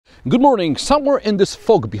Good morning. Somewhere in this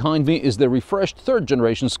fog behind me is the refreshed third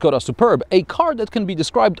generation Skoda Superb, a car that can be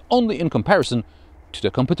described only in comparison to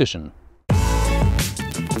the competition.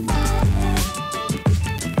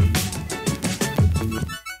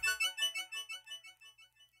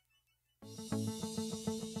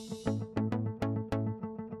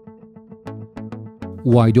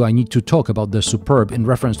 Why do I need to talk about the Superb in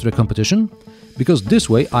reference to the competition? Because this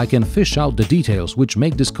way I can fish out the details which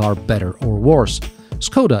make this car better or worse.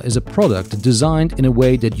 Skoda is a product designed in a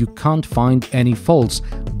way that you can't find any faults,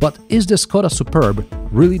 but is the Skoda Superb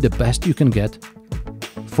really the best you can get?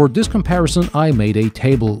 For this comparison I made a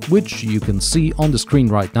table, which you can see on the screen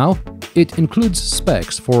right now. It includes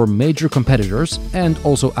specs for major competitors and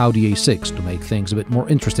also Audi A6 to make things a bit more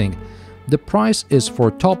interesting. The price is for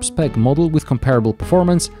top spec model with comparable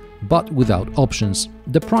performance, but without options.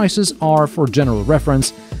 The prices are for general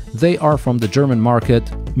reference. They are from the German market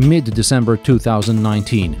mid-December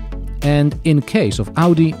 2019. And in case of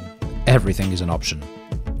Audi, everything is an option.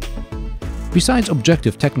 Besides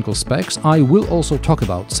objective technical specs, I will also talk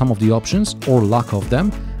about some of the options or lack of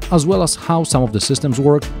them, as well as how some of the systems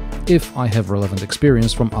work, if I have relevant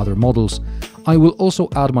experience from other models. I will also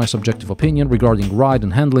add my subjective opinion regarding ride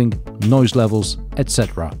and handling, noise levels,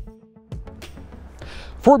 etc.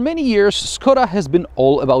 For many years, Skoda has been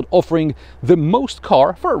all about offering the most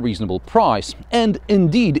car for a reasonable price. And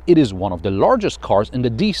indeed, it is one of the largest cars in the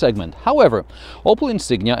D segment. However, Opel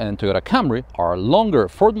Insignia and Toyota Camry are longer,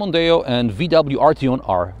 Ford Mondeo and VW Arteon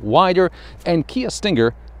are wider, and Kia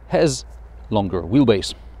Stinger has longer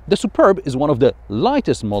wheelbase. The Superb is one of the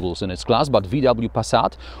lightest models in its class, but VW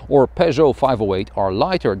Passat or Peugeot 508 are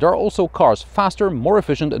lighter. There are also cars faster, more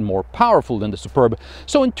efficient and more powerful than the Superb.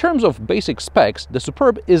 So in terms of basic specs, the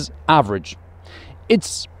Superb is average.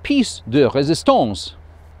 It's piece de résistance.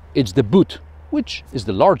 It's the boot, which is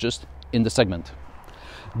the largest in the segment.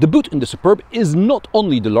 The boot in the Superb is not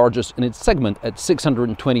only the largest in its segment at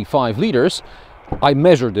 625 liters, I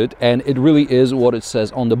measured it and it really is what it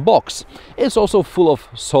says on the box. It's also full of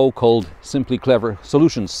so-called simply clever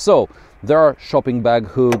solutions. So there are shopping bag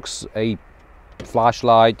hooks, a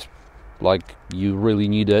flashlight, like you really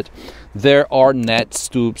need it. There are nets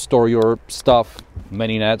to store your stuff,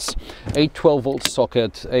 many nets, a 12-volt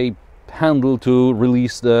socket, a handle to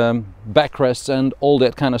release the backrests and all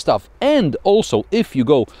that kind of stuff. And also, if you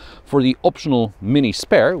go for the optional mini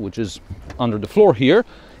spare, which is under the floor here,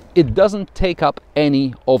 it doesn't take up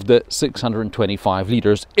any of the 625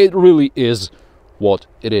 liters. It really is what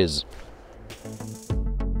it is.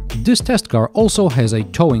 This test car also has a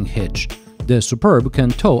towing hitch. The Superb can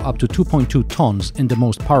tow up to 2.2 tons in the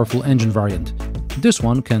most powerful engine variant. This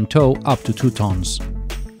one can tow up to 2 tons.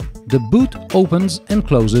 The boot opens and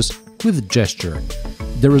closes with gesture.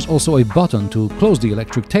 There is also a button to close the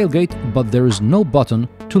electric tailgate, but there is no button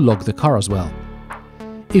to lock the car as well.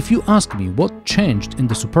 If you ask me what changed in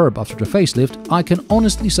the Superb after the facelift, I can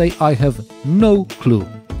honestly say I have no clue.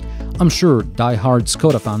 I'm sure die-hard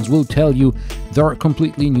Skoda fans will tell you there are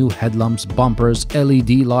completely new headlamps, bumpers,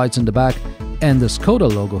 LED lights in the back, and the Skoda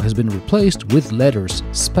logo has been replaced with letters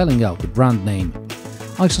spelling out the brand name.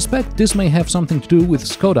 I suspect this may have something to do with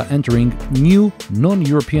Skoda entering new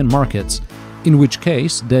non-European markets, in which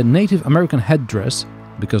case the Native American headdress,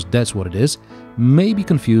 because that's what it is, may be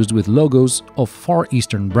confused with logos of Far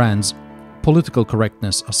Eastern brands, political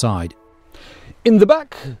correctness aside. In the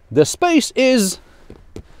back, the space is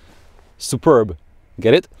superb.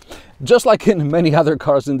 Get it? Just like in many other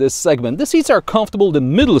cars in this segment, the seats are comfortable, the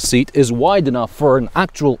middle seat is wide enough for an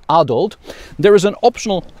actual adult. There is an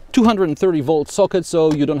optional 230-volt socket,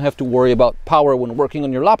 so you don't have to worry about power when working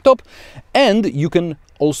on your laptop. And you can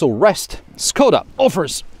also rest. Skoda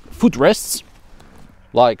offers footrests,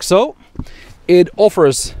 like so. It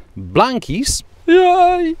offers blankies.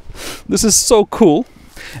 Yay! This is so cool.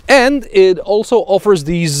 And it also offers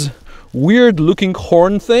these weird looking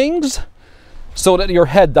horn things so that your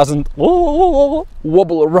head doesn't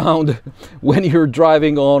wobble around when you're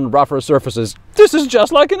driving on rougher surfaces. This is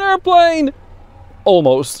just like an airplane!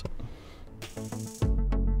 Almost.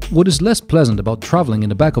 What is less pleasant about traveling in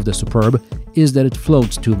the back of the Superb is that it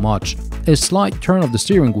floats too much. A slight turn of the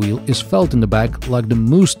steering wheel is felt in the back like the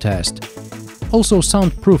moose test. Also,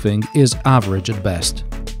 soundproofing is average at best.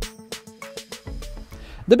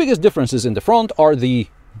 The biggest differences in the front are the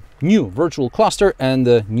new virtual cluster and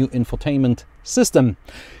the new infotainment system.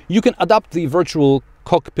 You can adapt the virtual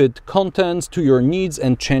cockpit contents to your needs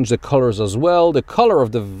and change the colors as well. The color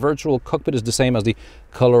of the virtual cockpit is the same as the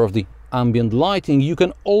color of the ambient lighting. You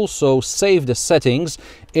can also save the settings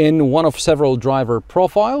in one of several driver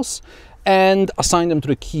profiles, and assign them to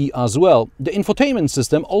the key as well. The infotainment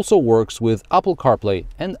system also works with Apple CarPlay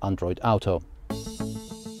and Android Auto.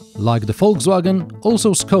 Like the Volkswagen,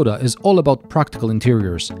 also Skoda is all about practical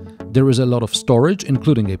interiors. There is a lot of storage,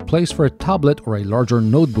 including a place for a tablet or a larger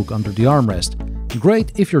notebook under the armrest.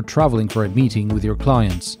 Great if you're traveling for a meeting with your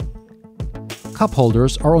clients. Cup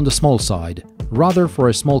holders are on the small side, rather for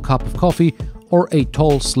a small cup of coffee or a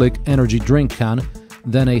tall, slick energy drink can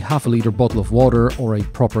than a half-a-liter bottle of water or a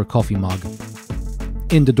proper coffee mug.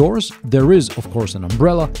 In the doors, there is, of course, an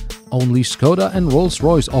umbrella. Only Skoda and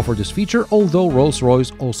Rolls-Royce offer this feature, although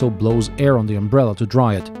Rolls-Royce also blows air on the umbrella to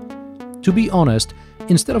dry it. To be honest,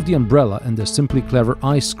 instead of the umbrella and the Simply Clever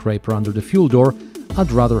ice scraper under the fuel door,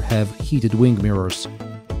 I'd rather have heated wing mirrors.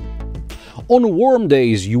 On warm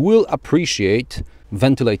days, you will appreciate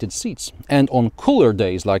ventilated seats, and on cooler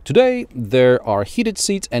days like today, there are heated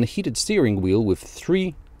seats and heated steering wheel with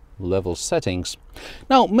 3 level settings.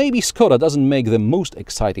 Now, maybe Skoda doesn't make the most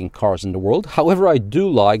exciting cars in the world, however I do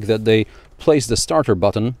like that they place the starter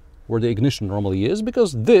button where the ignition normally is,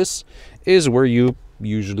 because this is where you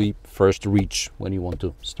usually first reach when you want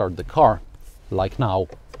to start the car, like now.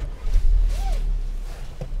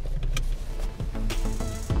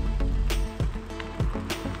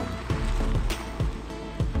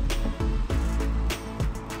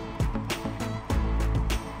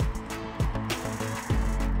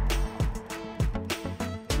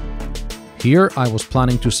 Here I was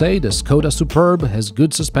planning to say the Skoda Superb has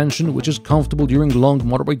good suspension, which is comfortable during long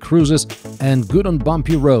motorway cruises and good on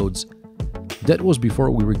bumpy roads. That was before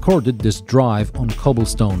we recorded this drive on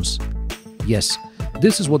cobblestones. Yes,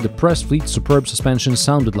 this is what the Press Fleet Superb suspension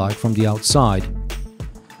sounded like from the outside.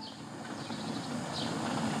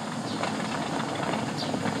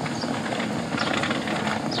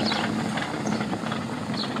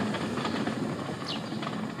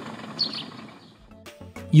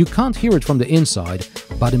 You can't hear it from the inside,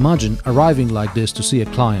 but imagine arriving like this to see a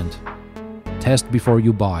client. Test before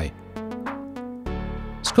you buy.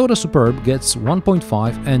 Skoda Superb gets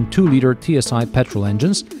 1.5 and 2-liter TSI petrol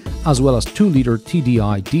engines, as well as 2-liter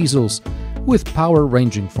TDI diesels, with power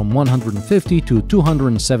ranging from 150 to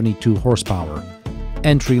 272 horsepower.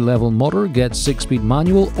 Entry-level motor gets 6-speed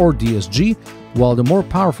manual or DSG, while the more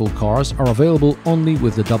powerful cars are available only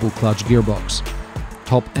with the double-clutch gearbox.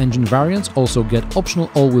 Top engine variants also get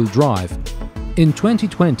optional all-wheel drive. In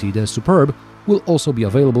 2020, the Superb will also be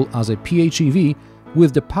available as a PHEV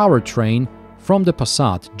with the powertrain from the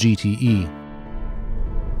Passat GTE.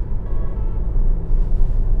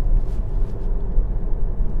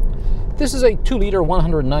 This is a 2-liter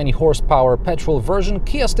 190 horsepower petrol version.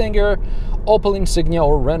 Kia Stinger, Opel Insignia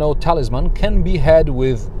or Renault Talisman can be had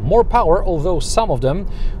with more power, although some of them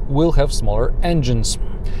will have smaller engines.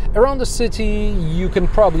 Around the city, you can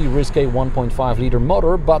probably risk a 1.5-liter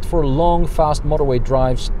motor, but for long, fast motorway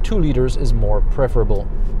drives, 2 liters is more preferable.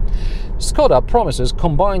 Skoda promises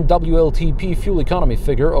combined WLTP fuel economy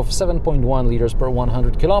figure of 7.1 liters per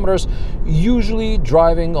 100 kilometers. Usually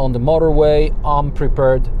driving on the motorway, I'm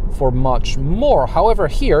prepared for much more. However,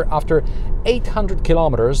 here, after 800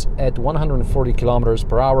 kilometers at 140 kilometers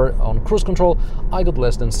per hour on cruise control, I got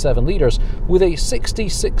less than 7 liters. With a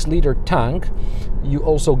 66-liter tank, you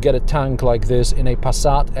also get a tank like this in a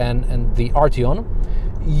Passat and the Arteon.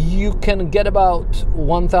 You can get about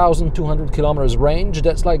 1,200 kilometers range.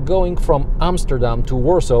 That's like going from Amsterdam to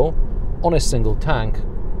Warsaw on a single tank.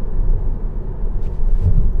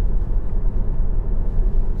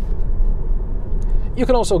 You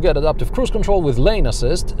can also get adaptive cruise control with lane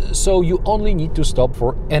assist, so you only need to stop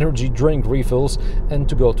for energy drink refills and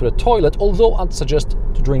to go to the toilet, although I'd suggest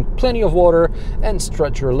to drink plenty of water and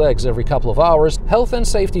stretch your legs every couple of hours. Health and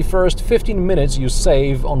safety first. 15 minutes you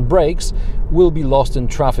save on brakes will be lost in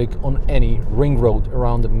traffic on any ring road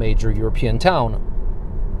around a major European town.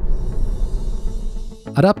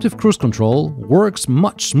 Adaptive cruise control works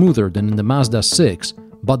much smoother than in the Mazda 6,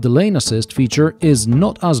 but the lane assist feature is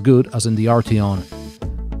not as good as in the Arteon.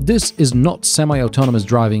 This is not semi-autonomous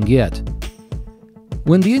driving yet.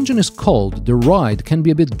 When the engine is cold, the ride can be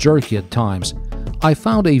a bit jerky at times. I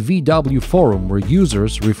found a VW forum where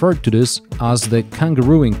users referred to this as the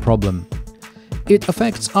kangarooing problem. It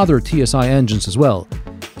affects other TSI engines as well.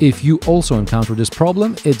 If you also encounter this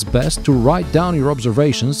problem, it's best to write down your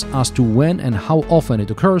observations as to when and how often it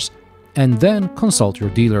occurs, and then consult your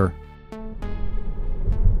dealer.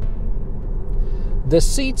 The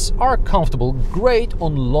seats are comfortable, great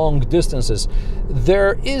on long distances.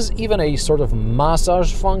 There is even a sort of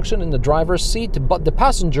massage function in the driver's seat, but the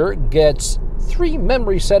passenger gets 3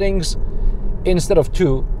 memory settings instead of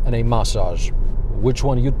 2 and a massage. which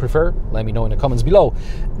one you'd prefer? Let me know in the comments below.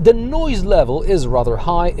 The noise level is rather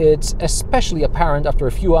high. It's especially apparent after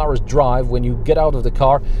a few hours drive when you get out of the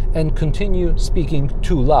car and continue speaking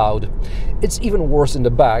too loud. It's even worse in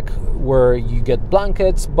the back, where you get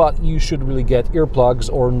blankets, but you should really get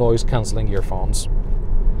earplugs or noise-cancelling earphones.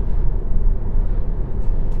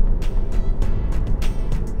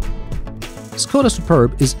 Skoda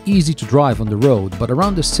Superb is easy to drive on the road, but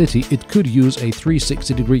around the city it could use a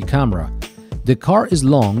 360-degree camera. The car is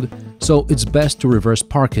long, so it's best to reverse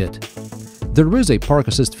park it. There is a park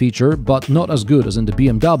assist feature, but not as good as in the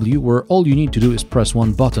BMW, where all you need to do is press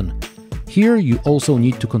one button. Here you also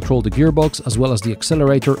need to control the gearbox as well as the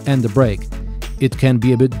accelerator and the brake. It can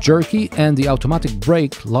be a bit jerky and the automatic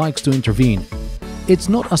brake likes to intervene. It's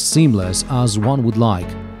not as seamless as one would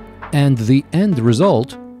like, and the end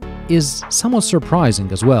result is somewhat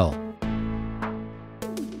surprising as well.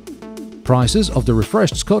 Prices of the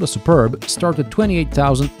refreshed Skoda Superb start at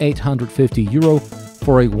 €28,850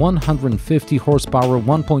 for a 150 horsepower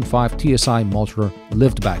 1.5 TSI motor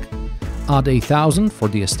liftback. Add $1,000 for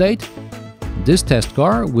the estate. This test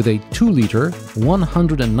car with a 2-liter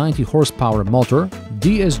 190 horsepower motor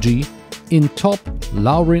DSG in top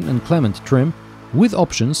Laurin and Clement trim with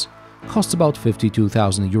options costs about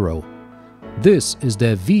 €52,000. This is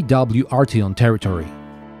the VW Arteon territory.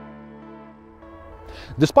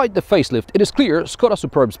 Despite the facelift, it is clear Skoda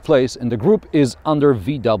Superb's place in the group is under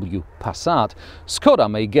VW Passat. Skoda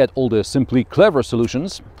may get all the simply clever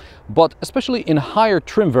solutions, but especially in higher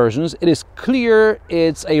trim versions, it is clear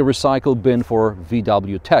it's a recycle bin for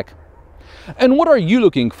VW tech. And what are you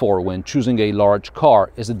looking for when choosing a large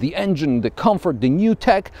car? Is it the engine, the comfort, the new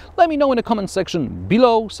tech? Let me know in the comment section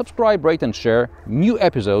below. Subscribe, rate and share. New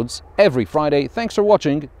episodes every Friday. Thanks for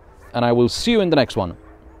watching, and I will see you in the next one.